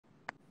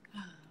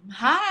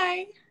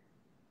Hi.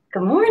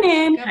 Good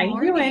morning. Good How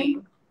you doing?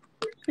 morning.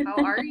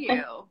 How are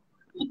you?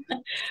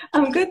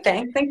 I'm good,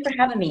 thanks. Thanks for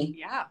having me.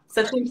 Yeah, of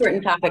Such an course.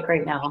 important topic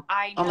right now.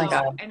 I Oh my know.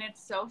 God. And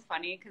it's so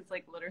funny because,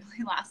 like,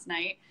 literally last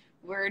night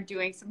we're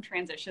doing some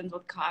transitions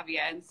with Kavya.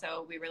 And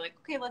so we were like,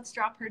 okay, let's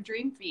drop her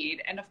dream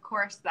feed. And of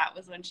course, that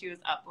was when she was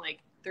up like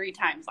 3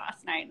 times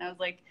last night. And I was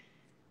like,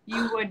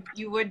 you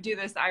would do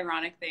this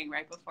ironic thing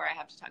right before I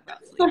have to talk about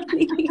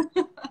sleep.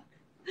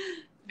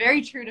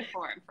 Very true to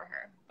form for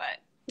her. But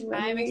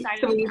I'm Right.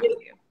 excited So to we chat did,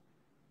 with you.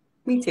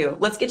 me too.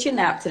 Let's get you a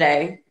nap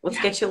today. Let's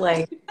Yeah. get you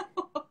like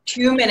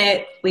 2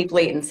 minute sleep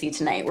latency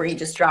tonight where you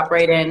just drop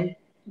right in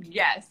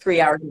Yes.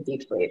 3 hours of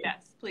deep sleep.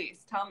 Yes.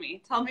 Please tell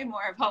me. Tell me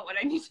more about what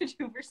I need to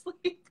do for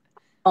sleep.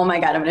 Oh my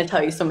God, I'm going to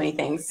tell you so many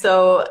things.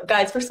 So,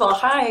 guys, first of all,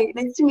 hi,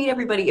 nice to meet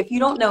everybody. If you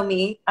don't know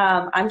me,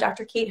 I'm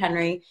Dr. Kate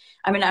Henry.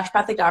 I'm a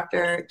naturopathic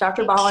doctor.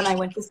 Dr. Bala and I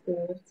went to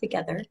school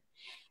together.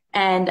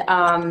 And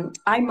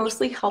I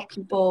mostly help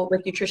people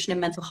with nutrition and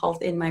mental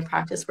health in my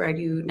practice, where I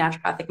do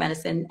naturopathic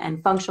medicine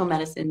and functional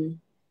medicine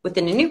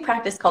within a new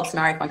practice called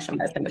Sonari Functional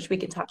Medicine, which we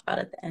can talk about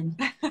at the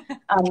end.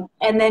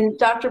 And then,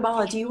 Dr.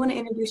 Bala, do you want to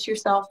introduce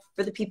yourself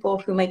for the people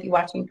who might be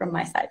watching from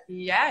my side?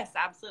 Yes,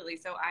 absolutely.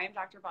 So I am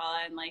Dr.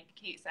 Bala, and like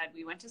Kate said,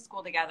 we went to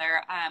school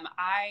together.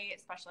 I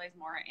specialize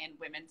more in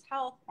women's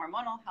health,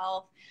 hormonal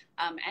health,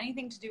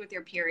 anything to do with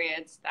your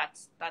periods.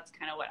 That's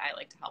kind of what I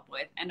like to help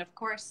with, and of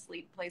course,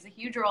 sleep plays a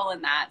huge role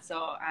in that.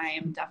 So I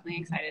am definitely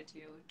excited to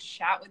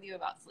chat with you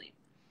about sleep.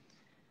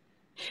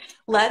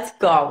 Let's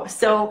go.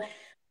 So,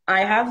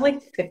 I have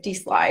like 50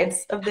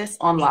 slides of this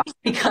online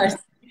because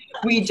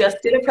we just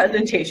did a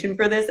presentation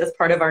for this as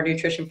part of our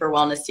Nutrition for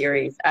Wellness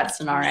series at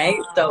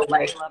Sonare. So, Wow,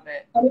 like, I love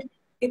it. and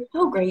it's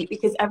so great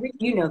because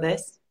you know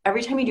this,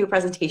 every time you do a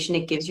presentation,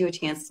 it gives you a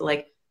chance to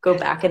like go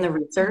back in the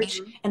research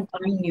Mhm. and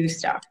find new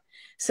stuff.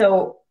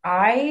 So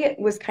I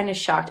was kind of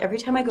shocked. Every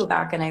time I go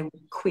back and I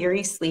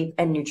query sleep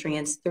and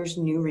nutrients, there's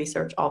new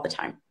research all the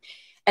time.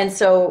 And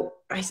so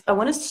I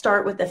want to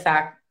start with the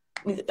fact,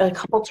 with a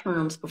couple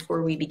terms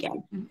before we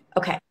begin.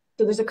 Okay.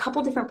 So there's a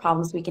couple different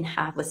problems we can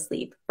have with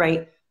sleep,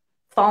 right?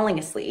 Falling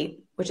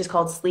asleep, which is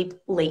called sleep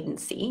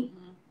latency,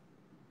 Mhm.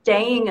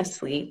 staying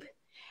asleep,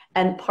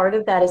 and part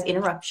of that is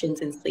interruptions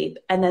in sleep.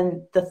 And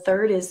then the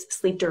third is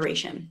sleep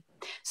duration.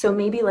 So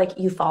maybe like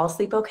you fall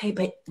asleep okay,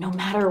 but no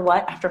matter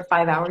what, after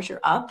 5 hours,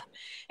 you're up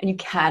and you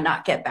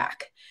cannot get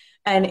back.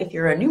 And if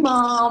you're a new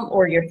mom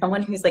or you're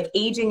someone who's like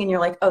aging and you're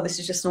like, oh, this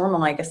is just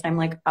normal. I guess I'm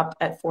like up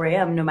at 4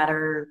 a.m. no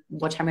matter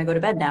what time I go to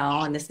bed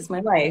now. And this is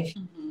my life.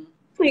 Mhm.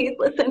 Please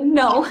listen.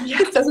 No, Yeah,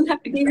 this doesn't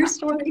have to be your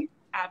exactly. story.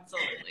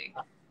 Absolutely.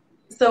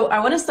 So I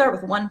want to start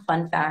with one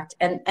fun fact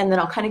and then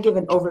I'll kind of give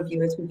an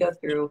overview as we go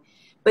through.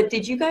 But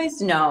did you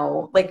guys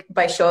know, like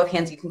by show of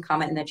hands, you can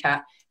comment in the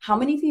chat, how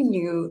many of you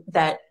knew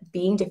that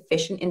being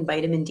deficient in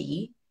vitamin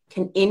D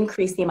can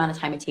increase the amount of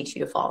time it takes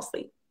you to fall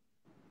asleep?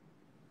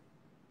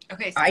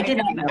 Okay, so I I did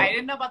not didn't I know,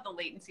 didn't know about the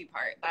latency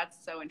part.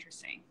 That's so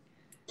interesting.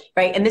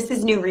 right? And this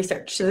is new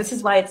research. So this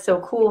is why it's so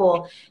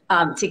cool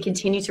to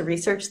continue to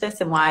research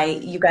this and why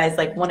you guys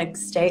like want to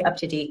stay up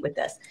to date with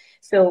this.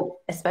 So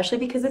especially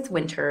because it's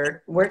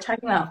winter, we're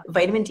talking about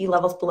vitamin D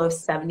levels below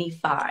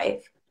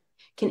 75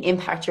 can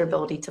impact your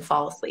ability to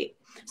fall asleep.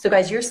 So,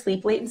 guys, your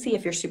sleep latency,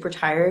 if you're super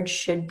tired,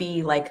 should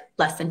be like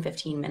less than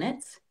 15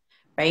 minutes,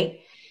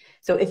 right?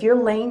 So, if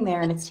you're laying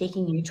there and it's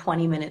taking you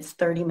 20 minutes,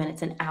 30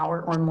 minutes, an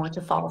hour or more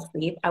to fall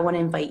asleep, I want to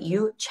invite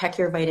you check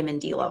your vitamin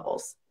D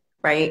levels,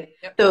 right?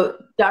 Yep.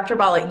 So, Dr.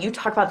 Bala, you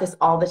talk about this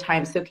all the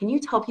time. So, can you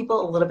tell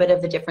people a little bit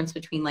of the difference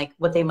between like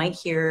what they might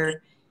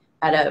hear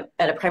at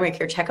a primary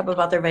care checkup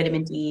about their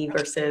vitamin D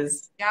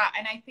versus Yeah,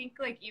 and I think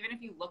like even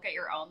if you look at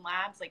your own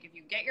labs, like if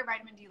you get your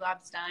vitamin D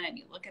labs done and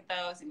you look at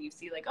those and you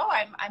see like, oh,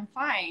 I'm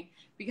fine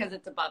because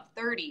it's above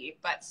 30,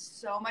 but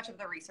so much of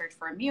the research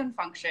for immune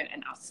function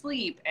and now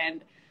sleep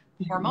and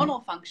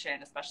hormonal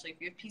function, especially if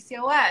you have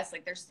PCOS,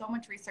 like there's so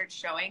much research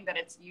showing that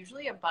it's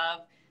usually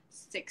above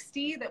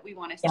 60 that we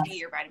want to see yes.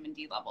 your vitamin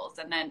D levels.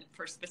 And then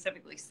for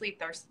specifically sleep,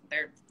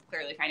 they're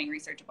clearly finding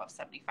research above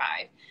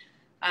 75.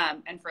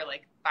 And for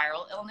like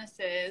viral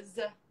illnesses,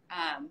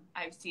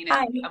 I've seen it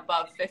Hi.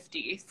 above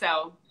 50.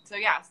 So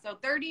yeah, so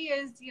 30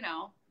 is,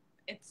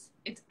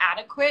 it's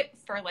adequate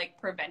for like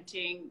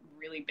preventing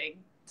really big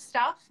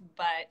stuff,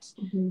 but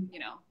Mhm. you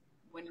know,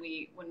 when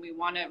we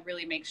want to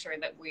really make sure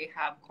that we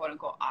have quote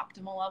unquote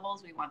optimal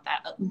levels, we want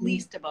that at Mhm.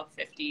 least above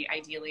 50,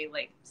 ideally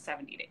like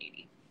 70 to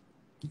 80.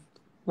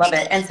 Love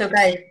it. And so,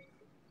 guys,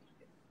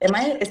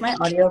 is my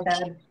audio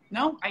bad?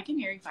 No, I can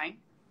hear you fine.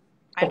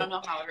 I don't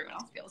Cool. know how everyone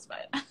else feels,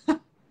 but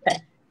Okay.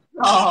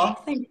 Oh,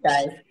 thanks,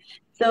 guys.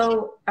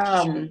 So,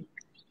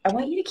 I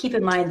want you to keep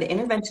in mind the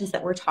interventions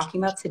that we're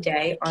talking about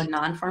today are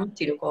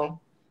non-pharmaceutical,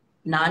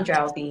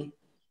 non-drowsy.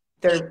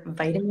 They're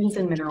vitamins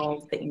and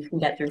minerals that you can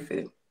get through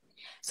food.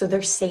 So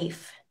they're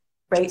safe,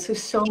 right?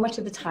 So much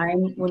of the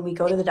time when we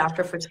go to the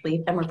doctor for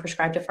sleep and we're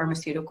prescribed a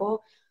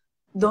pharmaceutical,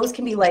 those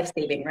can be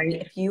life-saving, right?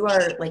 If you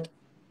are like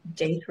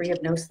day 3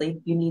 of no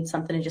sleep, you need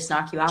something to just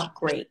knock you out,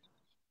 great.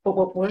 But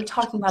what we're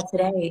talking about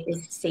today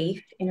is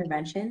safe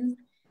interventions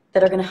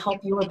that are going to help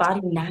your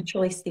body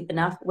naturally sleep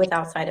enough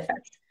without side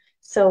effects.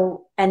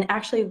 So, and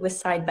actually with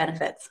side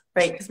benefits,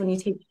 right? Because when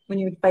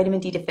you're vitamin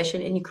D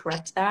deficient and you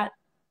correct that,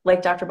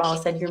 like Dr.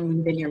 Bala said, your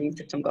mood and your immune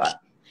system go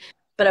up.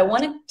 But I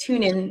want to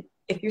tune in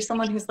if you're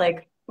someone who's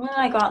like, well,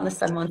 I go out in the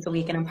sun once a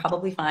week and I'm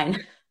probably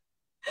fine.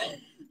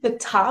 The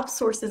top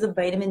sources of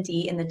vitamin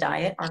D in the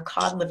diet are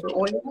cod liver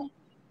oil,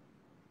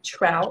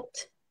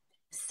 trout,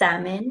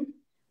 salmon,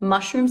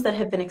 mushrooms that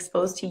have been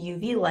exposed to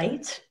UV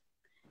light,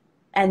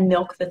 and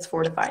milk that's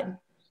fortified.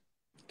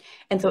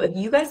 And so if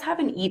you guys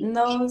haven't eaten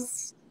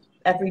those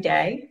every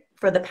day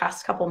for the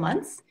past couple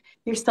months,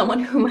 you're someone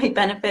who might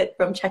benefit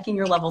from checking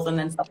your levels and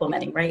then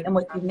supplementing, right? And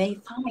what you may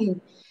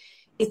find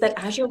is that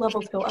as your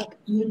levels go up,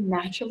 you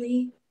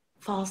naturally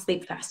fall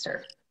asleep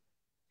faster.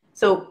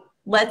 So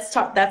let's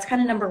talk, that's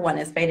kind of number one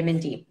is vitamin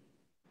D.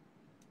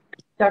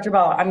 Dr.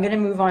 Bala, I'm going to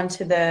move on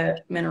to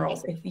the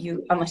minerals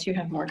unless you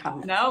have more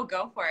comments. No,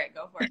 go for it.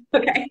 Go for it.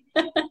 Okay.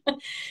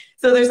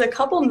 So there's a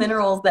couple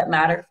minerals that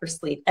matter for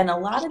sleep. And a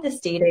lot of this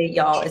data,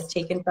 y'all, is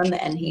taken from the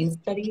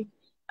NHANES study,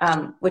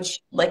 which,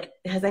 like,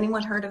 has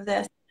anyone heard of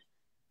this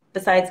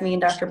besides me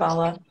and Dr.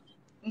 Bala?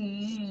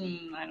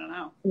 I don't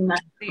know. I'm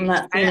not seeing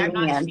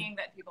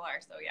that people are,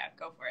 so yeah,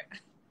 go for it.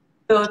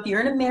 So if you're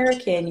an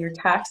American, your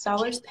tax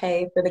dollars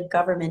pay for the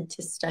government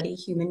to study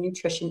human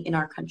nutrition in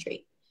our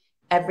country.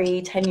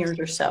 Every 10 years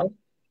or so,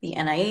 the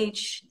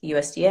NIH, the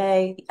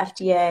USDA, the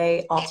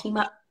FDA all team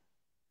up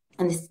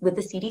with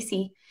the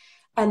CDC,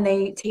 and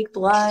they take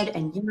blood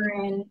and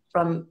urine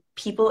from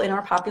people in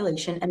our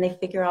population, and they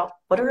figure out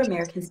what are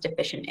Americans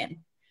deficient in,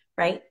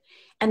 right?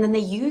 And then they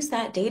use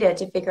that data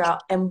to figure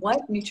out and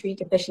what nutrient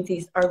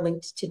deficiencies are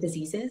linked to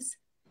diseases.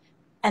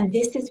 And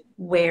this is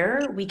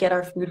where we get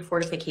our food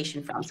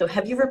fortification from. So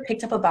have you ever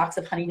picked up a box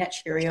of Honey Nut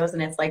Cheerios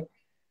and it's like,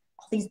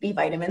 all these B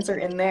vitamins are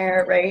in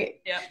there,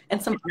 right? Yeah.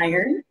 And some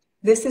iron?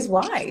 This is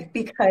why,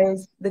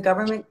 because the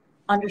government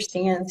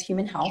understands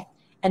human health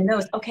and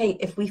knows, okay,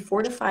 if we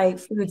fortify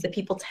foods that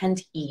people tend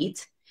to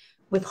eat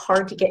with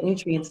hard to get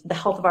nutrients, the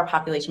health of our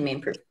population may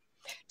improve.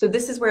 So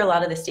this is where a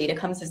lot of this data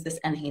comes, is this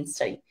NHANES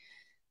study.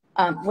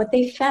 What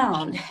they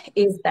found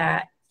is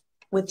that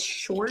with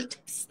short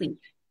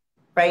sleep,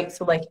 right?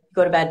 So like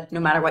go to bed, no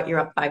matter what, you're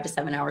up 5 to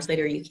 7 hours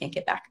later, you can't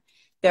get back.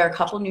 There are a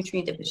couple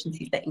nutrient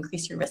deficiencies that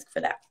increase your risk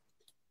for that.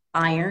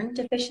 Iron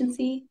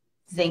deficiency,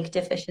 zinc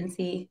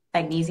deficiency,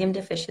 magnesium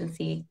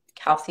deficiency,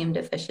 calcium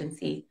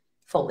deficiency,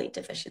 folate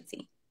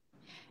deficiency,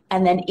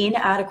 and then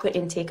inadequate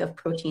intake of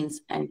proteins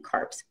and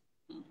carbs.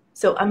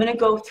 So I'm going to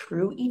go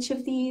through each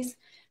of these,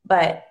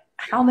 but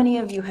how many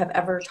of you have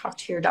ever talked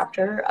to your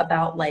doctor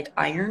about like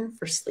iron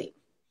for sleep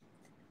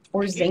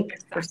or zinc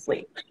for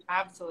sleep?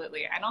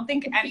 Absolutely. I don't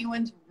think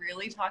anyone's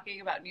really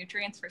talking about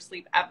nutrients for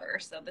sleep ever.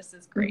 So this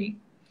is great.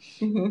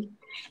 Mm-hmm.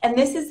 And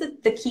this is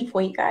the key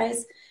point,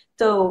 guys.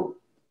 So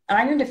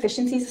iron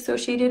deficiency is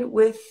associated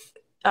with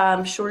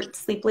short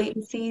sleep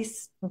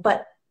latencies,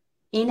 but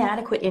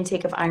inadequate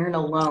intake of iron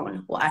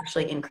alone will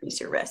actually increase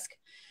your risk.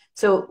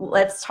 So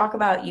let's talk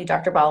about you,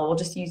 Dr. Bala. We'll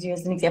just use you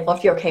as an example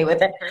if you're okay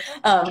with it.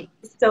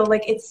 So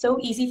like, it's so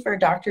easy for a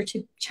doctor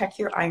to check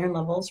your iron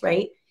levels,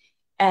 right?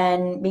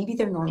 And maybe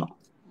they're normal.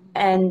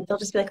 And they'll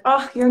just be like,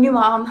 oh, you're a new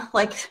mom.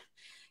 Like,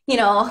 you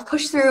know,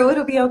 push through,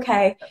 it'll be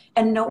okay.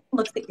 And no one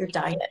looks at your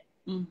diet.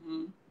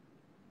 Mm-hmm.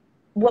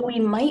 What we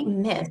might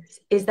miss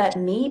is that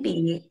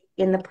maybe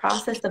in the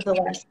process of the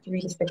last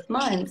 3 to 6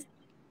 months,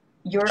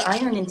 your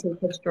iron intake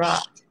has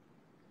dropped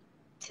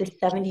to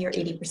 70 or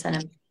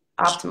 80% of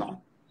optimal.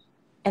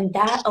 And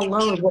that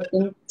alone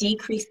will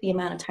decrease the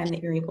amount of time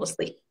that you're able to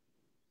sleep.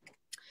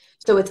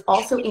 So it's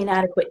also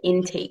inadequate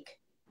intake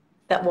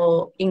that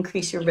will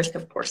increase your risk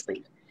of poor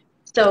sleep.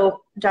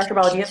 So Dr.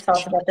 Bala, do you have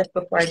thoughts about this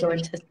before I go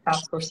into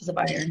top sources of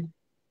iron?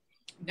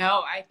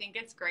 No, I think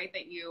it's great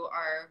that you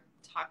are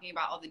talking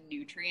about all the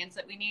nutrients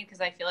that we need,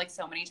 because I feel like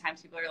so many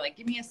times people are like,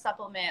 give me a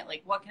supplement,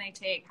 like what can I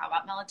take, how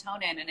about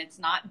melatonin? And it's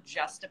not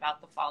just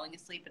about the falling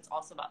asleep, it's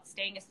also about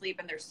staying asleep,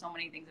 and there's so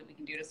many things that we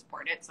can do to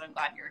support it. So I'm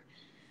glad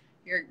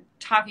you're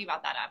talking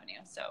about that avenue.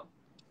 So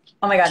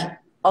oh my god,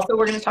 also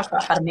we're going to talk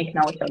about how to make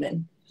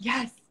melatonin.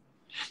 Yes.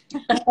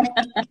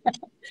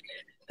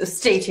 So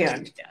stay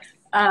tuned.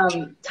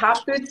 Yes.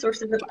 Top food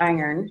sources of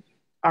iron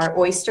are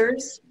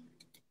oysters,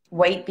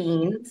 white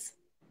beans,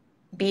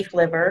 beef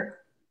liver,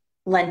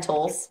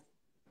 lentils,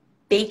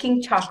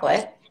 baking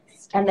chocolate,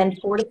 and then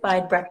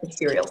fortified breakfast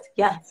cereals.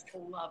 Yes.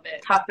 Love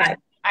it. Top 5.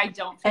 I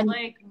don't feel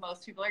like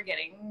most people are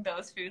getting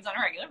those foods on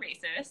a regular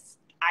basis.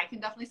 I can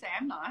definitely say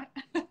I'm not.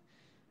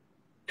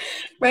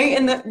 Right?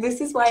 And this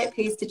is why it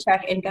pays to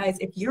check. And guys,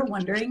 if you're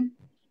wondering,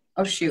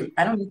 oh shoot,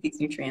 I don't need these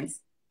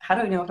nutrients, how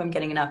do I know if I'm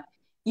getting enough?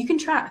 You can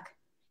track.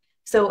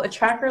 So a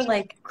tracker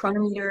like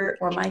Chronometer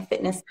or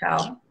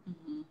MyFitnessPal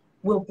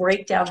will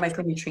break down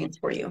micronutrients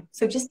for you.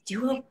 So just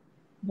do a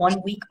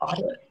 1-week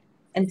audit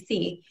and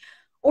see.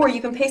 Or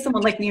you can pay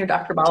someone like me or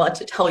Dr. Bala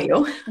to tell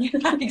you.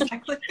 Yeah,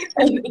 exactly.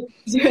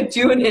 And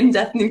do an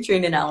in-depth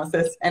nutrient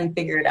analysis and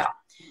figure it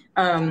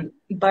out.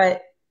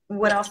 But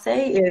what I'll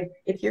say is,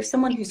 if you're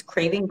someone who's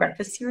craving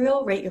breakfast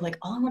cereal, right, you're like,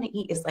 all I want to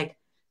eat is like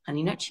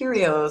Honey Nut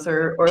Cheerios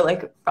or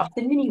like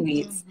frosted mini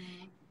wheats.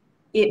 Mm-hmm.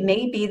 It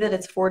may be that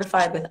it's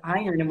fortified with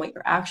iron, and what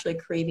you're actually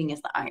craving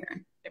is the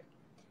iron.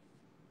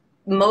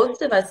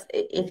 Most of us,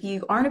 if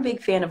you aren't a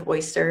big fan of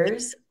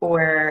oysters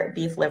or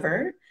beef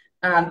liver,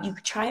 you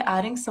could try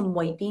adding some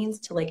white beans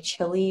to like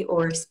chili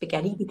or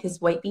spaghetti,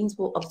 because white beans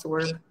will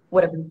absorb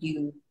whatever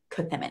you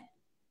cook them in,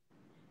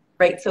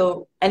 right?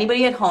 So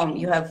anybody at home,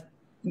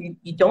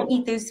 you don't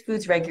eat these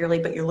foods regularly,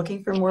 but you're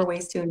looking for more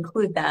ways to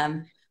include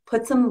them.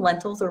 Put some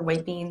lentils or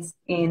white beans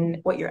in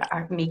what you're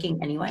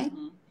making anyway.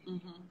 Mm-hmm.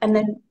 Mm-hmm. And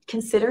then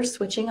consider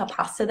switching a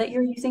pasta that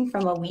you're using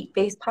from a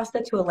wheat-based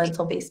pasta to a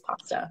lentil-based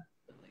pasta.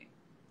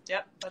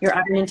 Yep. Your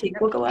iron intake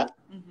will go up.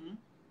 Mm-hmm.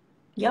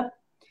 Yep.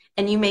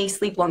 And you may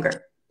sleep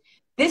longer.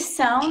 This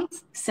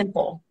sounds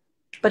simple,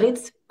 but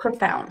it's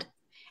profound.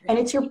 And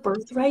it's your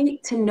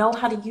birthright to know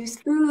how to use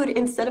food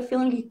instead of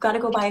feeling you've got to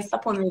go buy a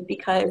supplement,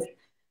 because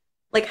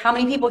like how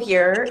many people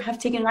here have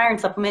taken an iron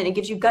supplement and it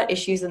gives you gut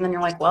issues, and then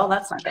you're like, well,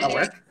 that's not going to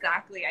work.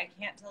 Exactly. I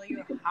can't tell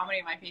you how many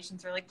of my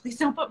patients are like, please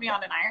don't put me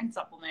on an iron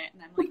supplement.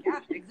 And I'm like, yeah,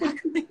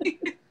 exactly.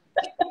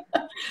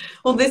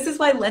 Well, this is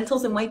why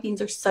lentils and white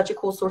beans are such a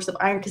cool source of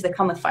iron, because they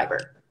come with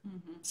fiber.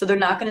 Mm-hmm. So they're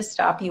not going to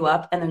stop you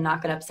up, and they're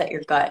not going to upset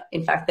your gut.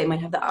 In fact, they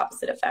might have the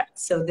opposite effect.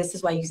 So this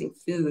is why using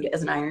food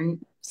as an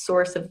iron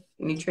source of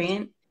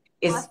nutrient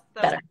is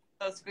better.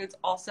 Those foods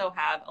also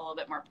have a little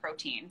bit more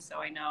protein. So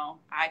I know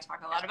I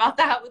talk a lot about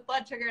that with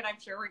blood sugar, and I'm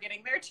sure we're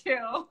getting there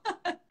too.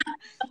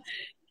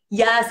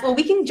 Yes. Well,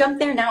 we can jump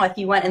there now if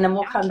you want, and then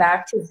we'll come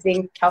back to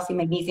zinc, calcium,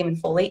 magnesium, and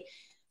folate.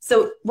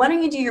 So why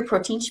don't you do your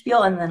protein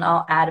spiel, and then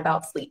I'll add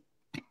about sleep.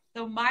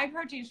 So my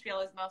protein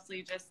spiel is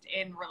mostly just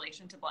in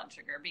relation to blood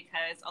sugar,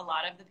 because a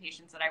lot of the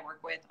patients that I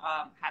work with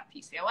have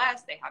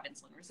PCOS, they have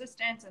insulin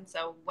resistance. And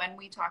so when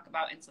we talk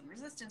about insulin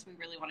resistance, we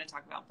really want to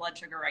talk about blood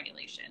sugar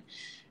regulation.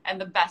 And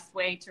the best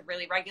way to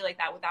really regulate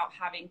that without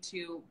having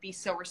to be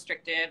so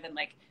restrictive and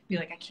like be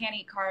like, I can't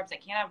eat carbs, I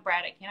can't have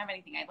bread, I can't have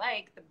anything I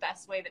like, the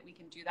best way that we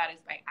can do that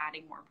is by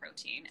adding more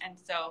protein. And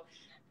so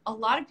a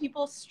lot of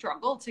people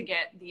struggle to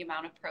get the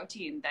amount of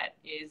protein that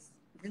is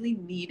really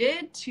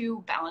needed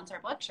to balance our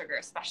blood sugar,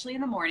 especially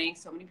in the morning.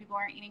 So many people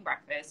aren't eating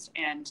breakfast,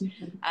 and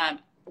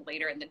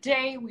later in the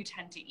day we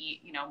tend to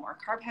eat, more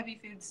carb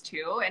heavy foods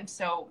too. And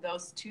so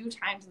those 2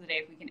 times of the day,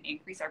 if we can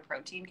increase our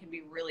protein, can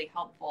be really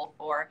helpful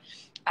for,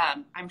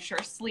 I'm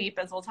sure, sleep,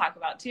 as we'll talk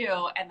about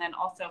too, and then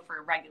also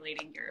for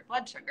regulating your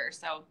blood sugar.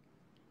 So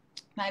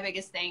my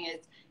biggest thing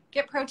is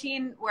get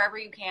protein wherever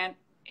you can.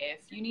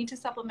 If you need to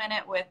supplement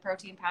it with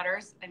protein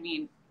powders, I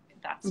mean,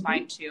 that's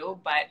fine too.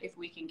 But if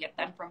we can get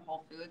them from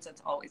whole foods,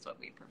 that's always what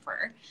we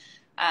prefer.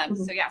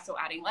 So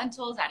adding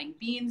lentils, adding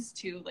beans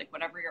to like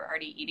whatever you're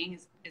already eating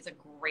is a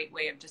great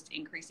way of just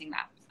increasing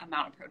that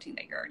amount of protein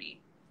that you're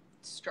already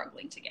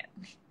struggling to get.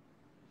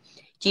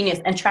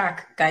 Genius. And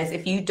track, guys.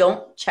 If you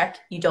don't check,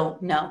 you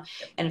don't know.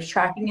 And if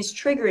tracking is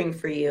triggering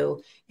for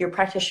you, your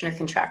practitioner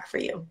can track for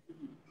you.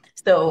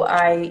 So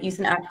I use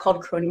an app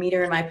called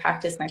Chronometer in my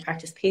practice. My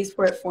practice pays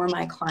for it for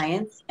my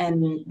clients,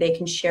 and they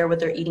can share what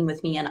they're eating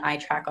with me, and I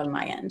track on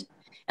my end.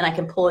 And I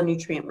can pull a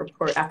nutrient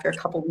report after a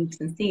couple weeks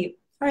and see,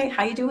 all right,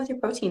 how you doing with your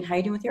protein? How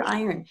you doing with your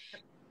iron?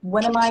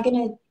 What am I going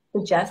to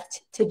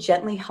suggest to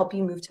gently help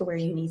you move to where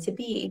you need to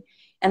be?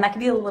 And that can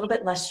be a little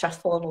bit less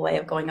stressful of a way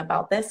of going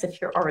about this if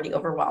you're already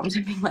overwhelmed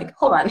and being like,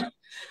 hold on,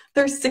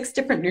 there's 6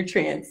 different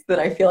nutrients that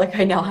I feel like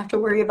I now have to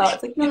worry about.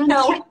 It's like,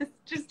 no.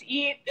 Just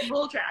eat,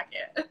 we'll track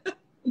it.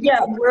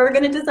 Yeah, we're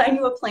going to design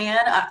you a plan.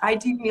 I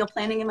do meal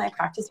planning in my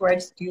practice where I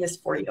just do this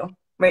for you,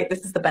 right?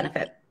 This is the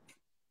benefit.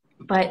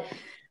 But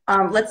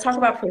let's talk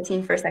about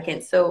protein for a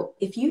second. So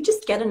if you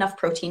just get enough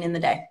protein in the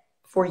day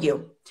for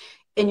you,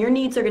 and your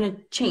needs are going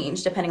to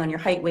change depending on your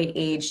height, weight,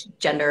 age,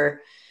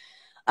 gender,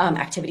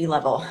 activity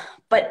level.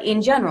 But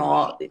in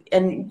general,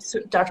 and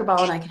so Dr.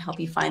 Bala and I can help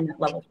you find that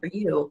level for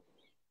you.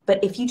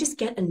 But if you just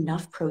get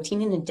enough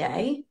protein in a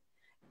day,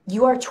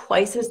 you are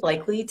twice as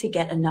likely to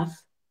get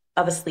enough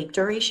of a sleep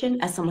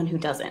duration as someone who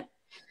doesn't.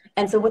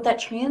 And so what that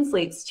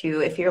translates to,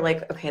 if you're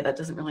like, okay, that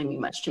doesn't really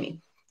mean much to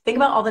me. Think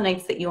about all the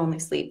nights that you only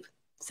sleep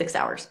 6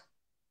 hours,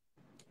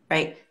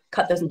 right?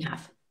 Cut those in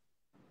half,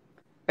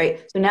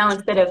 right? So now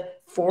instead of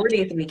 4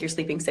 days a week, you're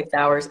sleeping 6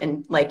 hours,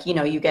 and like,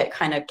 you get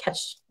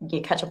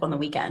catch up on the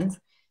weekends.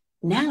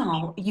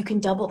 Now you can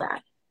double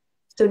that.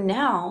 So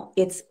now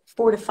it's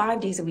 4 to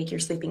 5 days a week, you're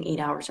sleeping 8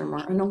 hours or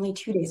more, and only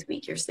 2 days a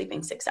week, you're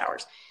sleeping 6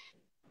 hours.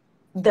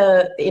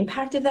 The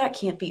impact of that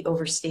can't be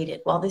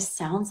overstated. While this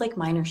sounds like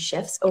minor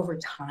shifts over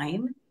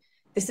time,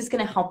 this is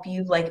going to help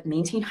you like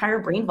maintain higher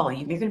brain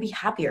volume. You're going to be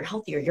happier,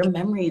 healthier. Your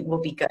memory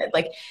will be good.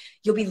 Like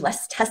you'll be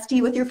less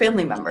testy with your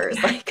family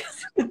members. Like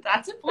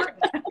that's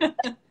important.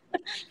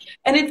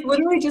 And it's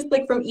literally just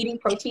like from eating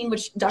protein,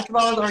 which Dr.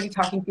 Bala is already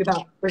talking to you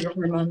about for your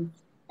hormones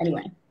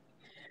anyway.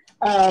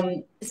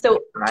 So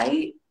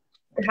I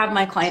have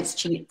my clients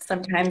cheat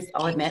sometimes,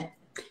 I'll admit.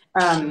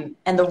 And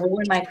the rule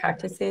in my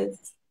practice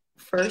is,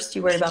 first,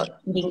 you worry about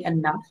eating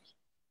enough,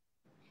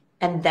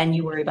 and then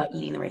you worry about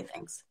eating the right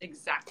things.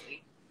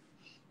 Exactly.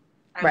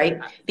 Right?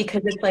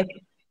 Because it's like,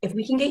 if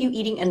we can get you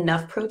eating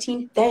enough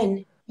protein,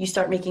 then you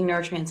start making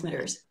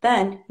neurotransmitters.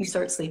 Then you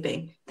start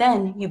sleeping.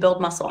 Then you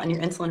build muscle and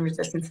your insulin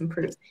resistance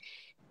improves.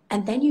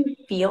 And then you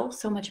feel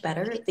so much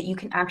better that you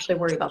can actually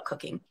worry about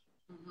cooking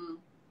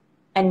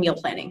and meal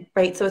planning,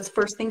 right? So it's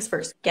first things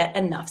first, get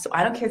enough. So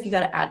I don't care if you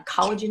got to add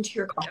collagen to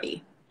your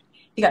coffee.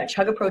 You got to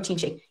chug a protein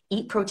shake,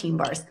 eat protein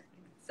bars.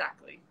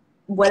 Exactly.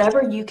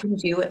 Whatever you can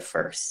do at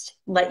first,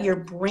 let your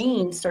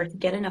brain start to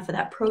get enough of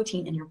that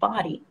protein in your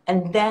body.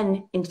 And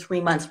then in 3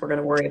 months, we're going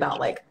to worry about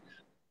like,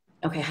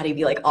 okay, how do you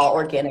be like all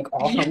organic,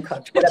 all home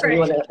cooked, whatever Right. you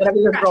want to, whatever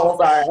your goals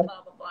are. Blah,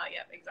 blah, blah.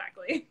 Yep,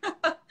 exactly.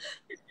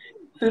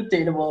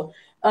 Sustainable.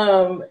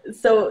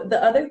 So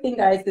the other thing,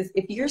 guys, is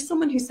if you're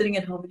someone who's sitting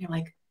at home and you're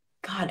like,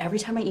 God, every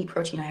time I eat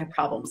protein, I have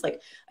problems.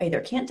 Like I either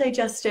can't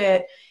digest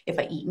it. If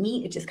I eat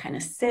meat, it just kind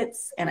of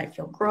sits and I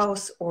feel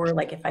gross. Or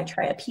like if I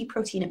try a pea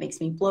protein, it makes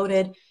me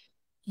bloated.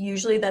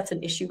 Usually that's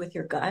an issue with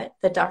your gut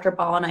that Dr.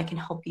 Bala and I can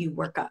help you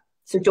work up.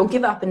 So don't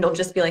give up and don't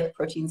just be like,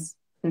 proteins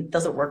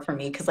doesn't work for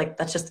me. Cause like,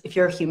 that's just, if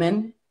you're a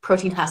human,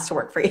 protein has to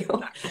work for you.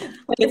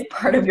 Like it's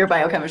part of your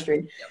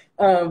biochemistry.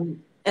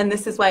 And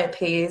this is why it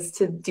pays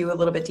to do a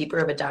little bit deeper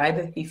of a dive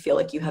if you feel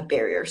like you have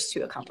barriers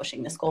to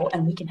accomplishing this goal,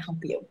 and we can help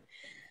you.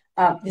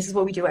 This is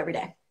what we do every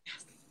day.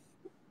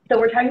 So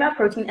we're talking about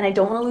protein, and I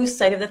don't want to lose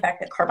sight of the fact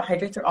that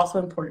carbohydrates are also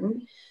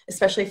important,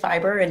 especially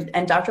fiber.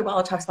 And Dr.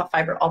 Bala talks about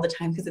fiber all the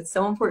time because it's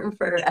so important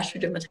for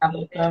estrogen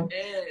metabolism. It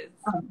is.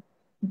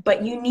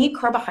 But you need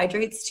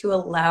carbohydrates to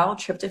allow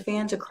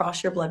tryptophan to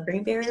cross your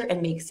blood-brain barrier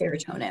and make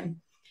serotonin.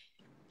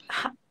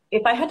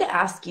 If I had to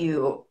ask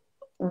you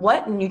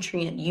what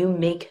nutrient you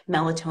make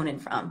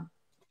melatonin from,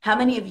 how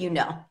many of you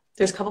know?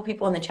 There's a couple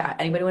people in the chat.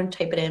 Anybody want to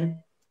type it in?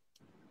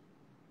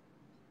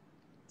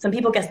 Some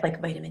people guess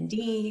like vitamin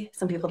D.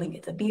 Some people think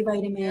it's a B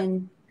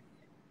vitamin.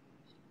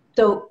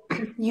 So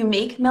you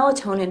make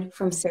melatonin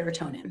from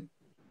serotonin,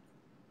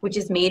 which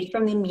is made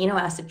from the amino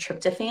acid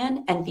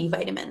tryptophan and B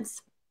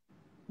vitamins,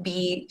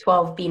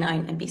 B12,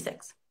 B9, and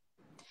B6.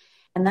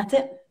 And that's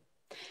it.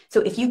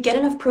 So if you get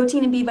enough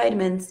protein and B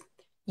vitamins,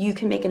 you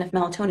can make enough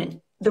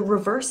melatonin. The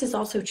reverse is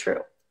also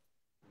true.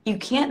 You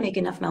can't make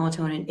enough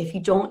melatonin if you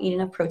don't eat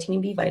enough protein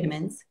and B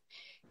vitamins,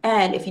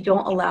 and if you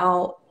don't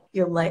allow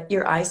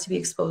your eyes to be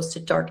exposed to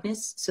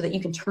darkness so that you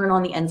can turn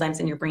on the enzymes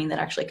in your brain that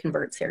actually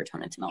convert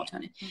serotonin to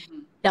melatonin.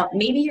 Now,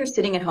 maybe you're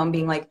sitting at home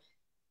being like,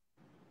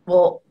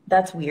 well,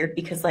 that's weird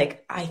because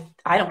like I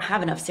don't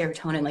have enough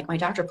serotonin. Like my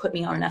doctor put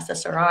me on an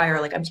SSRI, or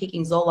like I'm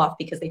taking Zoloft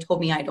because they told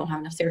me I don't have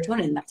enough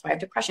serotonin and that's why I have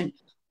depression.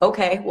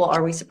 Okay, well,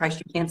 are we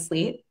surprised you can't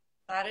sleep?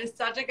 That is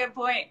such a good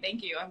point.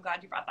 Thank you. I'm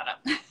glad you brought that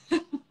up.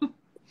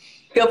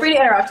 Feel free to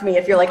interrupt me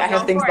if you're like, I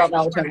have things about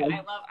melatonin.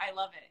 I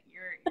love it.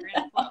 You're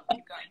in a flow.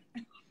 Keep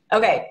going.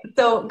 Okay,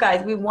 so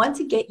guys, we want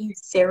to get you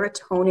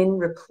serotonin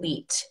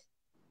replete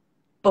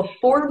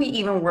before we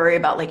even worry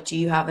about like, do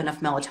you have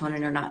enough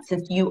melatonin or not?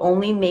 Since you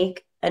only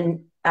make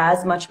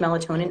as much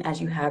melatonin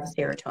as you have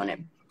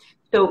serotonin.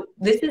 So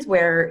this is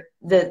where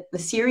the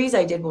series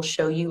I did will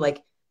show you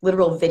like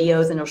literal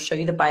videos, and it'll show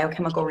you the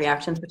biochemical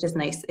reactions, which is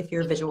nice if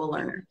you're a visual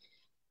learner.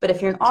 But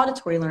if you're an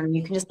auditory learner,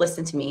 you can just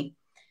listen to me.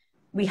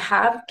 We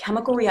have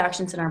chemical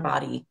reactions in our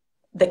body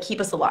that keep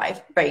us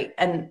alive, right?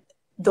 And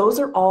those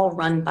are all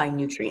run by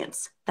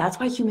nutrients. That's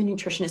why human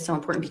nutrition is so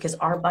important, because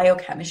our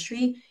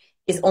biochemistry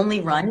is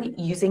only run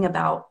using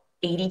about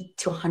 80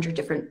 to 100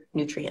 different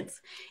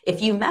nutrients.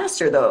 If you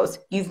master those,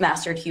 you've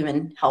mastered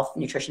human health,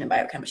 nutrition, and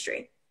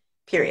biochemistry,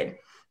 period.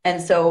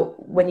 And so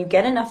when you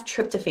get enough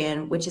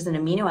tryptophan, which is an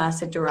amino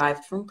acid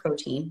derived from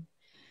protein,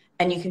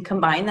 and you can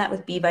combine that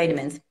with B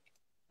vitamins,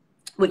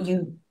 what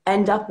you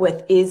end up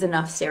with is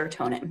enough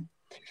serotonin.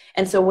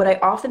 And so what I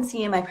often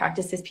see in my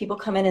practice is people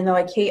come in and they're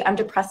like, hey, I'm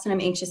depressed and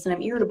I'm anxious and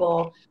I'm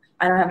irritable.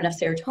 I don't have enough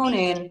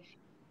serotonin.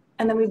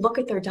 And then we look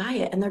at their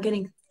diet and they're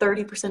getting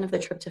 30% of the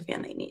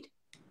tryptophan they need,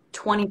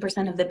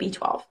 20% of the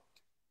B12,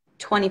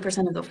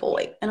 20% of the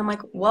folate. And I'm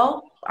like,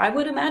 well, I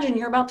would imagine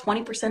you're about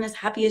 20% as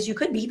happy as you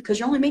could be because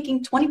you're only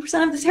making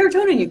 20% of the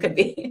serotonin you could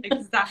be.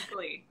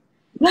 Exactly.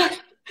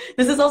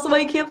 This is also why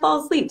you can't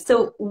fall asleep.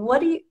 So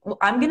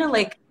I'm going to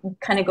like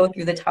kind of go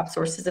through the top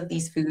sources of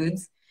these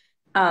foods.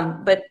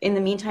 But in the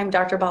meantime,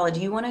 Dr. Bala,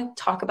 do you want to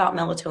talk about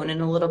melatonin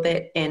a little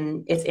bit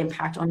and its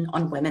impact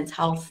on women's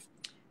health?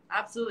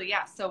 Absolutely.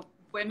 Yeah. So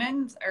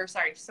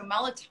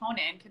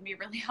melatonin can be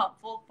really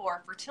helpful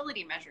for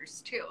fertility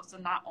measures too. So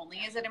not only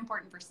is it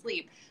important for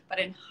sleep, but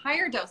in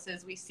higher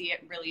doses, we see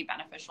it really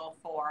beneficial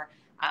for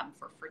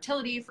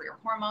fertility, for your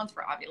hormones,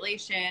 for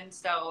ovulation.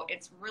 So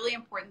it's really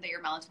important that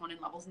your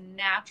melatonin levels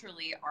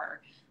naturally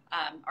are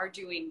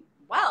doing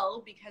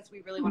well, because we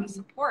really want to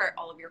support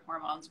all of your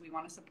hormones. We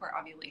want to support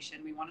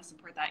ovulation. We want to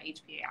support that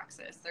HPA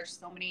axis. There's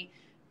so many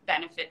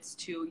benefits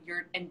to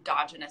your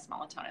endogenous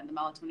melatonin, the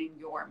melatonin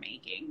you're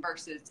making,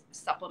 versus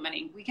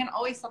supplementing. We can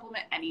always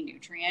supplement any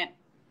nutrient,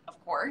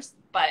 of course,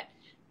 but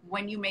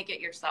when you make it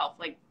yourself,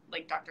 like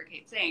Dr.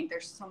 Kate's saying,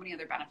 there's so many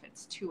other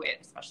benefits to it,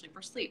 especially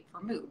for sleep,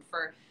 for mood,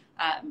 for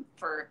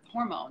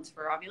hormones,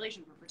 for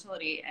ovulation, for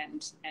fertility,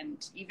 and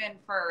even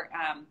for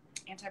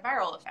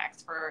antiviral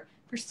effects, for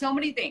so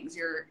many things.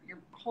 Your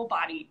whole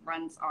body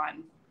runs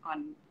on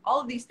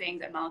all of these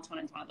things, and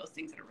melatonin is one of those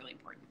things that are really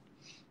important.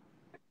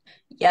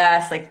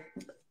 Yes, like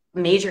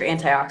major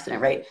antioxidant,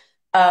 right?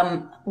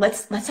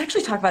 Let's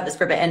actually talk about this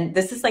for a bit. And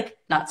this is like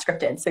not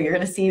scripted. So you're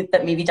going to see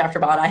that maybe Dr.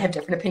 Bala and I have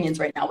different opinions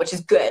right now, which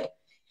is good.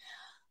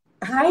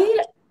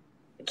 I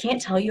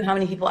can't tell you how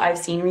many people I've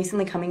seen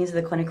recently coming into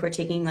the clinic who are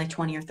taking like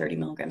 20 or 30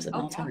 milligrams of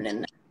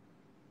melatonin.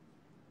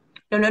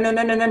 Yeah.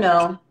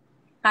 No.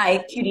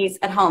 Hi, cuties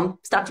at home.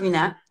 Stop doing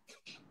that.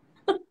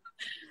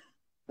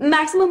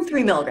 Maximum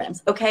 3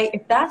 milligrams. Okay.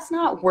 If that's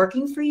not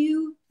working for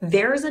you,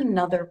 there's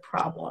another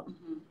problem.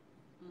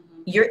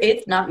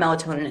 It's not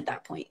melatonin at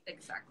that point.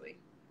 Exactly.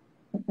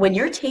 When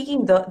you're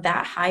taking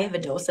that high of a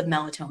dose of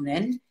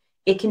melatonin,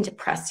 it can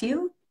depress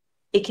you.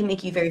 It can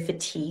make you very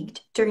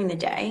fatigued during the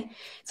day.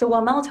 So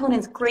while melatonin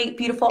is great,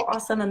 beautiful,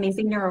 awesome,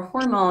 amazing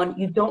neurohormone,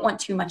 you don't want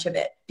too much of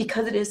it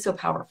because it is so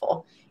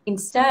powerful.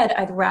 Instead,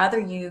 I'd rather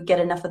you get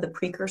enough of the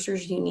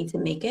precursors you need to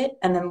make it,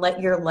 and then let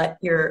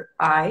your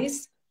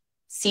eyes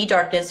see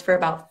darkness for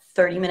about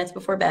 30 minutes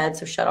before bed.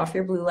 So shut off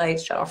your blue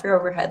lights, shut off your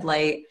overhead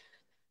light,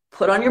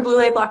 put on your blue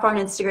light blocker on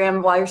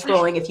Instagram while you're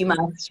scrolling if you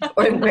must,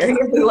 or wear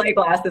your blue light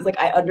glasses. Like,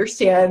 I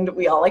understand,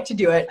 we all like to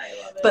do it,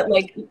 but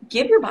like,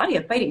 give your body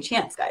a fighting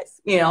chance,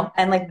 guys, you know,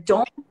 and like,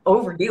 don't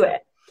overdo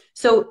it.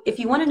 So if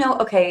you want to know,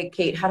 okay,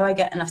 Kate, how do I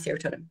get enough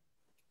serotonin?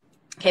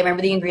 Okay,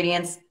 remember the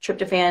ingredients: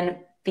 tryptophan,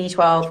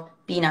 B12,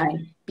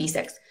 B9,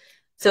 B6.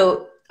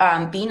 So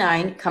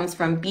B9 comes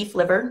from beef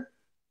liver,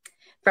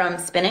 from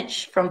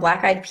spinach, from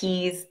black-eyed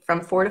peas,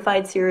 from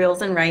fortified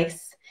cereals and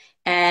rice.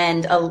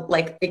 And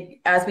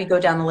as we go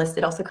down the list,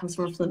 it also comes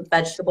from some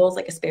vegetables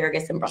like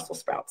asparagus and Brussels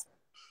sprouts.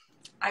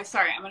 I'm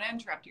sorry, I'm going to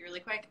interrupt you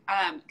really quick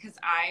because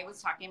I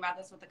was talking about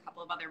this with a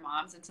couple of other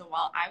moms. And so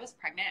while I was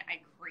pregnant,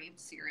 I craved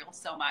cereal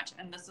so much.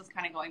 And this was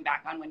kind of going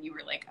back on when you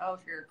were like, oh,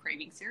 if you're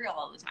craving cereal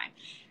all the time.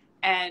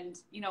 And,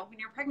 you know, when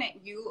you're pregnant,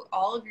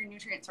 all of your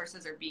nutrient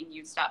sources are being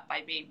used up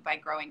by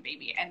growing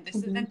baby. And this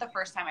isn't the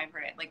first time I've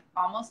heard it. Like,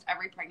 almost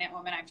every pregnant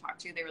woman I've talked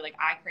to, they were like,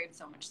 I crave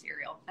so much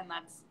cereal. And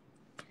that's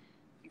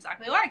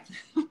exactly why.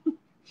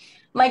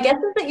 My guess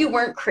is that you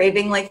weren't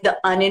craving like the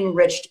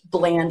unenriched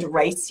bland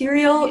rice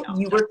cereal.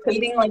 You were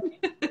craving like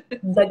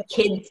the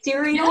kid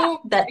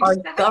cereal that our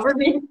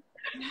government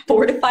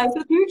fortifies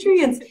with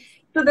nutrients.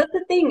 So that's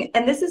the thing.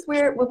 And this is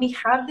where, when we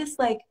have this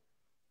like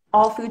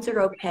all foods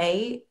are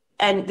okay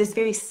and this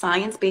very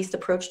science-based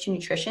approach to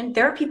nutrition,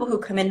 there are people who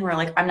come in who are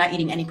like, I'm not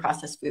eating any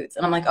processed foods.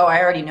 And I'm like, oh,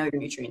 I already know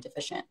you're nutrient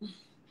deficient.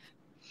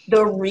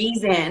 The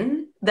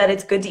reason that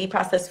it's good to eat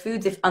processed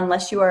foods,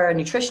 unless you are a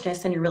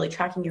nutritionist and you're really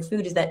tracking your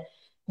food, is that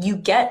you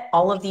get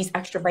all of these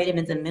extra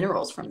vitamins and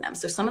minerals from them.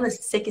 So some of the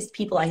sickest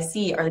people I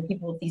see are the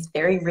people with these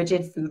very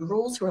rigid food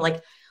rules who are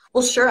like,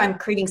 well, sure, I'm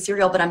craving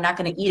cereal, but I'm not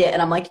going to eat it.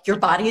 And I'm like, your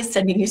body is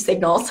sending you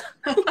signals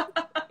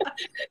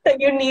that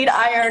you need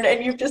iron,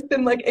 and you've just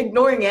been like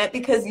ignoring it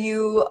because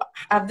you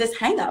have this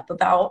hang up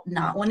about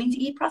not wanting to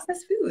eat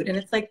processed food. And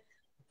it's like,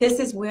 this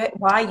is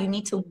why you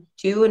need to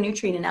do a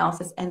nutrient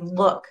analysis and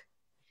look,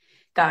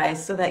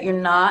 guys, so that you're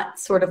not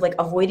sort of like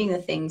avoiding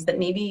the things that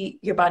maybe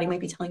your body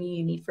might be telling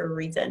you need for a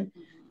reason.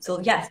 So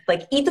yes,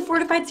 like, eat the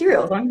fortified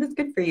cereal as long as it's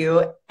good for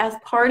you, as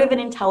part of an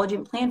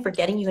intelligent plan for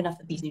getting you enough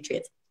of these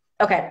nutrients.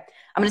 Okay,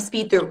 I'm going to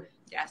speed through.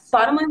 Yes.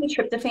 Bottom line with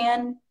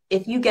tryptophan,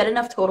 if you get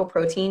enough total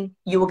protein,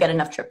 you will get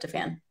enough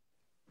tryptophan,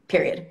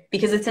 period.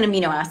 Because it's an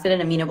amino acid,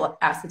 and amino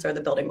acids are the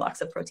building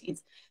blocks of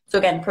proteins. So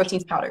again,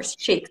 protein powders,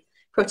 shakes,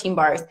 protein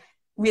bars,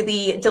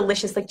 really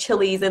delicious like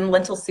chilies and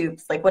lentil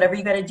soups, like whatever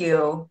you got to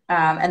do,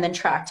 and then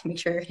track to make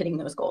sure you're hitting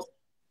those goals.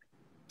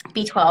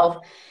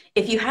 B12,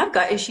 if you have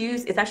gut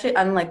issues, it's actually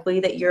unlikely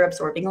that you're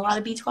absorbing a lot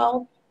of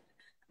B12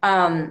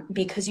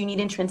 because you need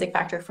intrinsic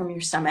factor from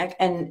your stomach,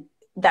 and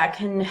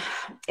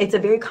it's a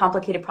very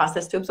complicated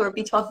process to absorb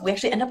B12. We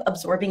actually end up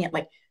absorbing it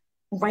like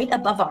right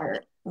above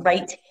our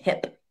right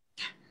hip.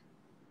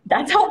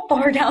 That's how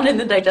far down in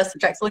the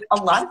digestive tract. So like, a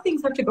lot of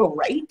things have to go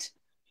right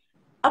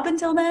up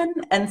until then.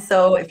 And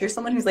so if you're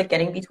someone who's like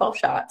getting B12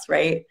 shots,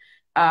 right,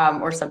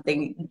 or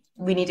something,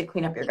 we need to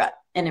clean up your gut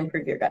and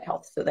improve your gut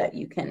health so that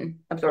you can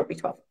absorb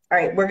B12. All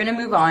right, we're going to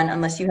move on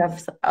unless you have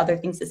some other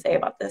things to say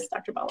about this,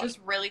 Dr. Bala. Just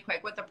really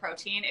quick with the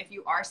protein, if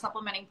you are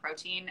supplementing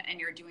protein and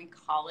you're doing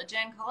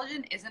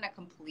collagen isn't a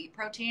complete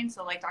protein.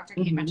 So like Dr.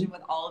 Kate mentioned,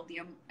 with all of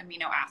the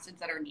amino acids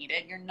that are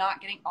needed, you're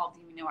not getting all of the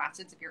amino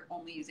acids if you're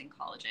only using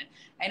collagen.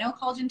 I know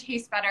collagen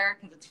tastes better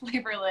because it's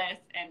flavorless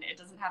and it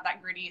doesn't have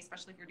that gritty,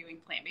 especially if you're doing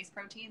plant-based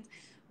proteins.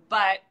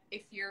 But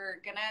if you're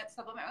going to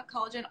supplement with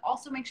collagen,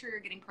 also make sure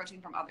you're getting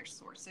protein from other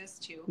sources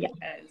too,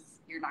 because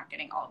you're not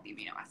getting all of the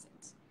amino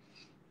acids.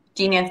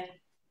 Genius.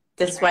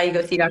 This is why you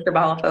go see Dr.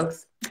 Bala,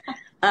 folks.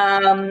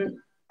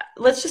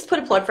 Let's just put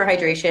a plug for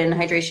hydration.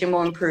 Hydration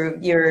will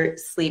improve your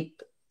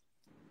sleep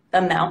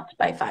amount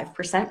by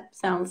 5%.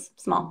 Sounds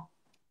small.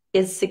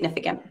 Is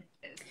significant.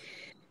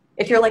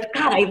 If you're like,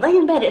 God, I lay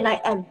in bed and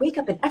I wake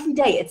up and every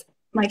day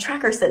my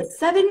tracker says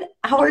 7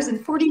 hours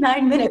and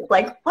 49 minutes.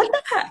 Like, what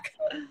the heck?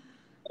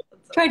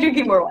 Try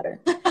drinking more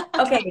water.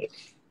 Okay,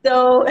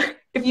 so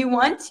if you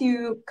want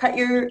to cut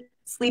your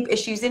sleep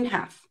issues in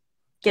half,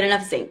 get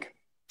enough zinc.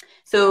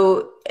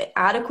 So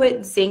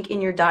adequate zinc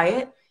in your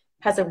diet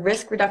has a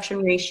risk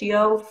reduction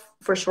ratio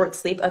for short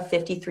sleep of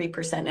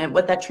 53%. And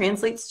what that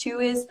translates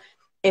to is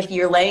if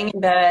you're laying in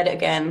bed,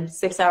 again,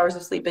 6 hours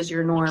of sleep is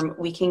your norm,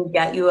 we can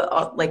get you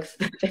like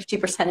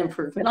 50%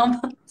 improvement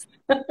almost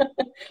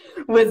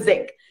with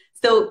zinc.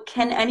 So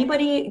can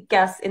anybody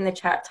guess in the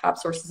chat top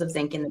sources of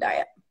zinc in the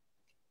diet?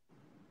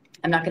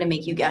 I'm not going to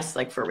make you guess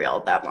like for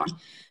real that long.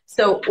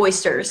 So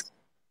oysters,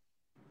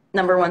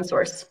 number one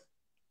source.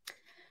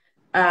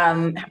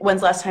 When's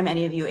the last time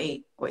any of you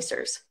ate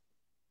oysters?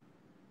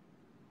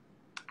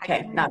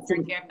 Okay, not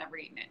I've never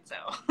eaten it, so.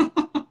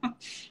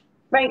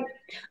 Right.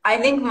 I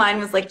think mine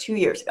was like 2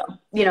 years ago,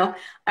 you know.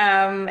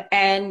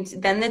 And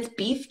then it's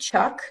beef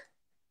chuck,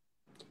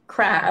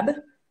 crab,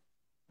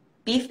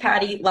 beef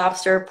patty,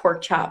 lobster,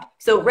 pork chop.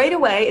 So right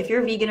away, if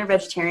you're vegan or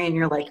vegetarian,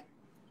 you're like,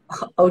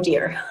 oh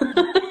dear.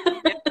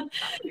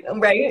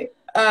 Right?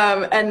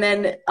 And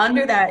then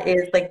under that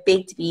is like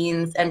baked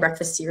beans and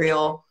breakfast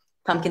cereal,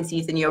 pumpkin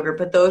seeds and yogurt,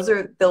 but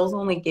those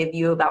only give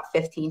you about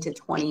 15 to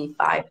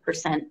 25%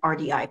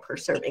 RDI per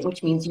serving,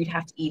 which means you'd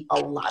have to eat a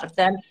lot of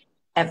them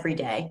every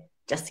day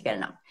just to get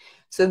enough.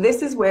 So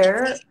this is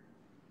where,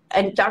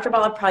 and Dr.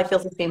 Bala probably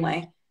feels the same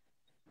way.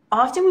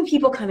 Often when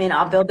people come in,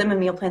 I'll build them a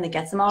meal plan that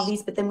gets them all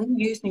these, but then we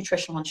use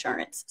nutritional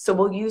insurance. So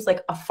we'll use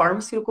like a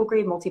pharmaceutical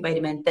grade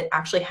multivitamin that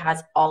actually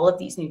has all of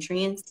these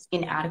nutrients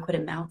in adequate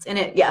amounts in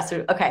it. Yeah,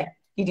 so, okay,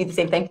 you do the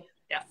same thing?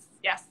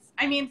 Yes.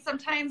 I mean,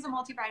 sometimes a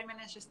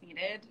multivitamin is just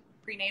needed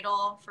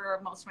prenatal for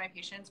most of my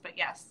patients, but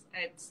yes,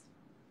 it's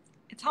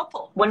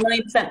helpful.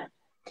 1,000,000%.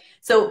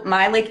 So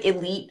my like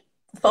elite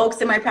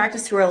folks in my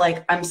practice who are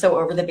like, I'm so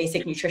over the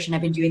basic nutrition.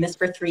 I've been doing this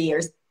for 3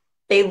 years.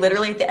 They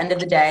literally at the end of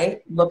the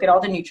day, look at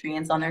all the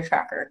nutrients on their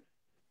tracker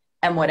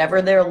and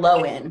whatever they're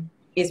low in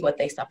is what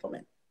they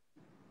supplement,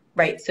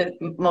 right? So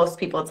most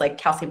people, it's like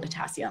calcium,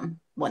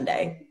 potassium one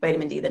day,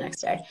 vitamin D the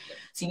next day.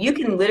 So you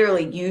can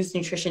literally use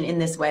nutrition in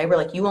this way where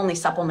like you only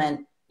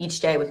supplement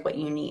each day with what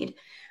you need.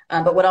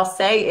 But what I'll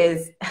say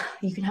is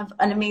you can have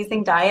an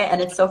amazing diet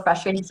and it's so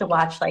frustrating to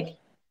watch like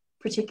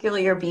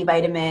particularly your B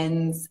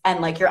vitamins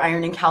and like your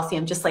iron and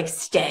calcium just like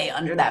stay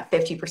under that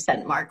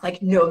 50% mark, like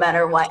no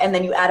matter what. And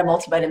then you add a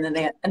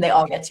multivitamin and they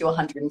all get to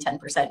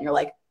 110%. And you're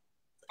like,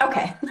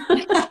 okay,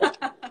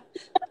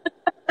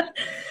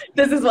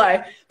 this is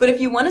why. But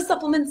if you want to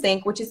supplement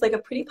zinc, which is like a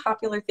pretty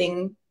popular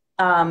thing,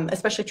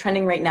 especially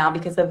trending right now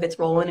because of its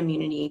role in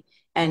immunity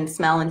and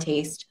smell and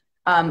taste,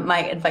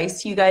 my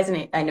advice to you guys,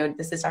 and I know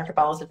this is Dr.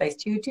 Bala's advice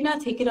too, do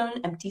not take it on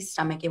an empty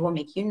stomach. It will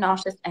make you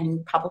nauseous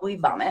and probably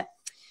vomit.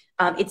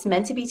 It's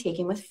meant to be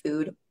taken with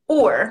food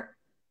or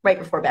right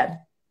before bed.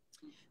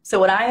 So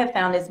what I have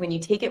found is when you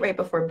take it right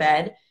before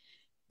bed,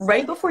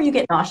 right before you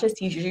get nauseous,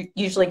 you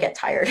usually get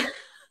tired.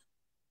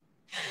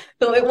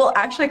 So it will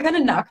actually kind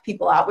of knock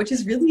people out, which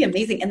is really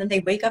amazing. And then they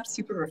wake up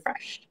super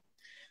refreshed.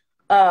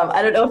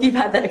 I don't know if you've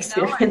had that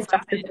experience. No,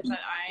 I haven't, but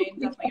I'm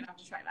definitely going to have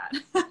to try that.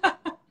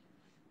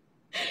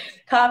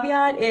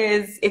 Caveat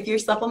is if you're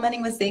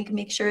supplementing with zinc,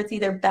 make sure it's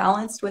either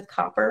balanced with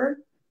copper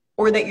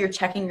or that you're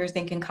checking your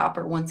zinc and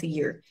copper once a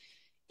year.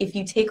 If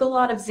you take a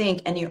lot of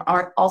zinc and you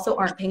aren't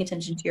paying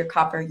attention to your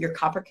copper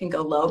can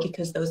go low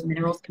because those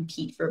minerals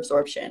compete for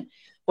absorption.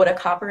 What a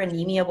copper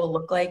anemia will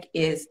look like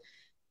is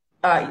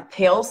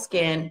pale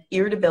skin,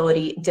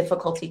 irritability,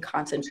 difficulty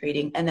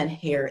concentrating, and then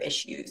hair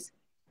issues.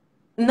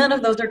 None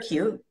of those are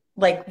cute.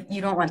 Like,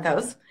 you don't want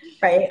those,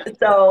 right?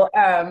 So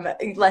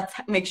let's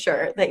make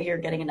sure that you're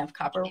getting enough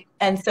copper.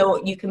 And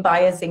so you can buy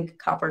a zinc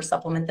copper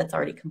supplement that's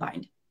already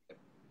combined.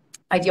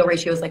 Ideal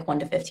ratio is like 1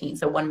 to 15.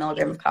 So 1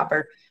 milligram of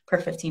copper per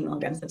 15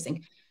 milligrams of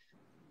zinc.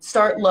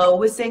 Start low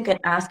with zinc and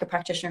ask a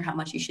practitioner how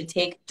much you should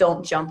take.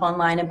 Don't jump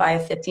online and buy a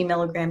 50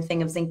 milligram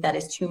thing of zinc. That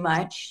is too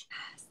much.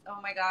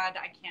 Oh my God,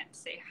 I can't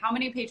say how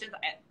many patients,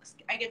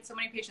 I get so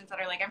many patients that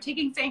are like, I'm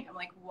taking zinc. I'm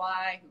like,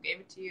 why? Who gave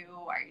it to you?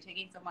 Why are you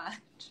taking so much?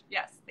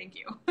 Yes, thank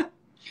you.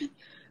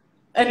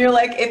 And you're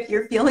like, if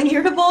you're feeling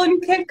irritable and you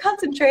can't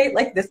concentrate,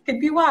 like this could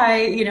be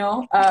why, you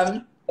know.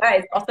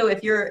 Guys, also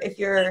if you're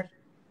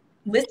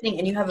listening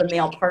and you have a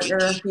male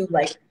partner who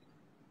like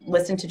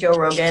listened to Joe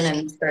Rogan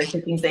and started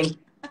taking zinc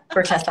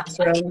for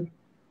testosterone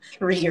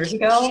 3 years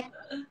ago,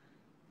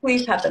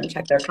 please have them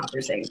check their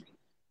copper zinc.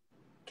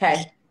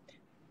 Okay.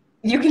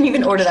 You can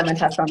even order them and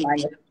test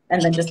online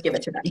and then just give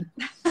it to them.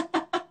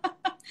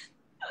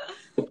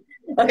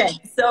 Okay,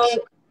 so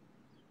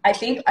I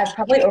think I've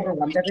probably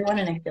overwhelmed everyone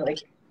and I feel like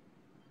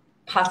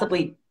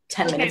possibly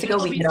 10 minutes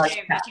ago we can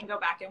go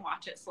back and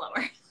watch it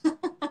slower.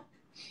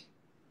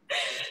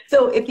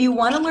 So if you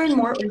want to learn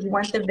more or you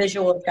want the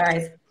visuals,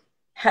 guys,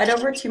 head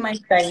over to my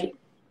site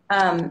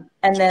and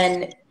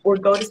then or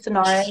go to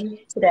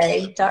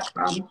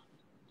sonaretoday.com.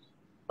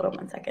 Hold on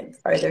 1 second.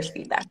 Sorry, there's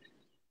feedback.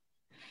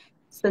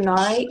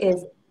 Sanare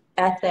is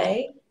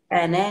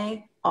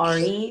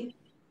SANARE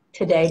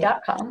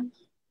today.com.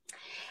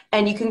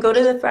 And you can go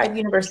to the Thrive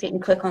University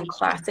and click on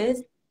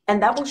classes,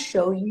 and that will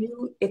show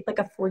you, it's like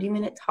a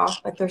 40-minute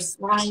talk, but there's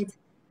slides,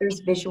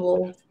 there's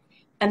visuals.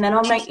 And then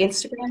on my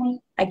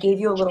Instagram, I gave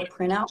you a little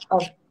printout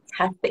of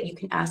tests that you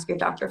can ask your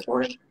doctor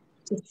for.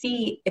 to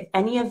see if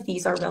any of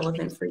these are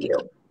relevant for you.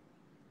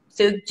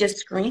 So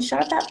just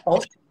screenshot that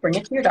pulse, bring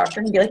it to your doctor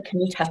and be like,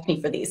 can you test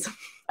me for these?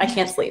 I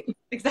can't sleep.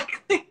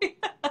 Exactly.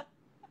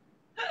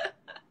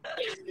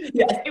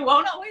 Yes. It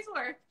won't always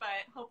work, but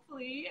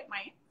hopefully it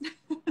might.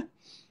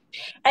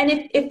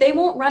 And if they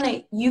won't run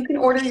it, you can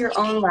order your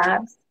own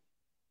labs.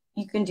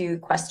 You can do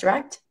Quest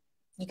Direct.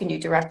 You can do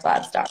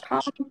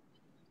directlabs.com.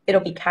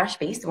 It'll be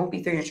cash-based. It won't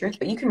be through your insurance,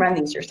 but you can run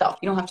these yourself.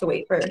 You don't have to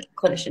wait for a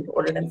clinician to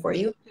order them for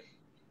you.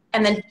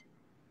 And then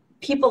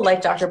people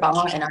like Dr.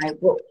 Bala and I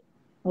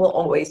will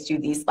always do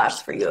these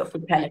labs for you if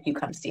we can, if you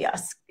come see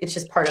us. It's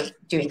just part of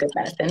doing good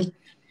medicine.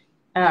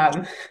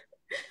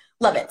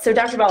 Love it. So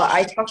Dr. Bala,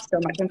 I talked so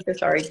much. I'm so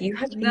sorry. Do you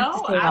have things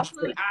to say about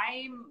absolutely. sleep?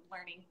 I'm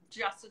learning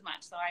just as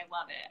much, so I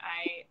love it.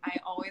 I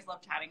always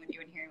love chatting with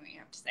you and hearing what you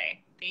have to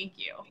say. Thank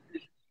you.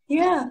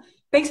 Yeah.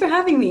 Thanks for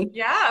having me.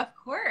 Yeah, of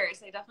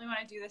course. I definitely want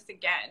to do this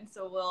again.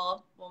 So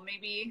we'll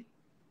maybe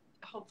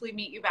hopefully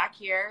meet you back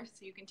here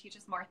so you can teach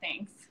us more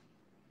things.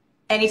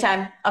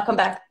 Anytime. I'll come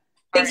back.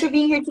 Thanks for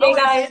being here today,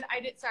 guys.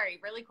 I did.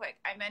 Sorry, really quick.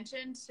 I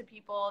mentioned to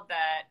people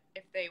that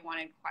if they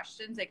wanted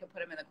questions, they could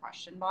put them in the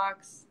question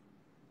box,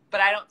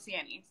 but I don't see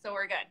any, so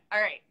we're good. All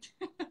right.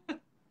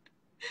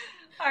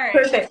 All right.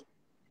 Perfect.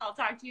 I'll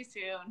talk to you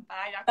soon.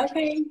 Bye, Dr.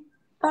 Okay.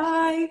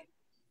 Bye.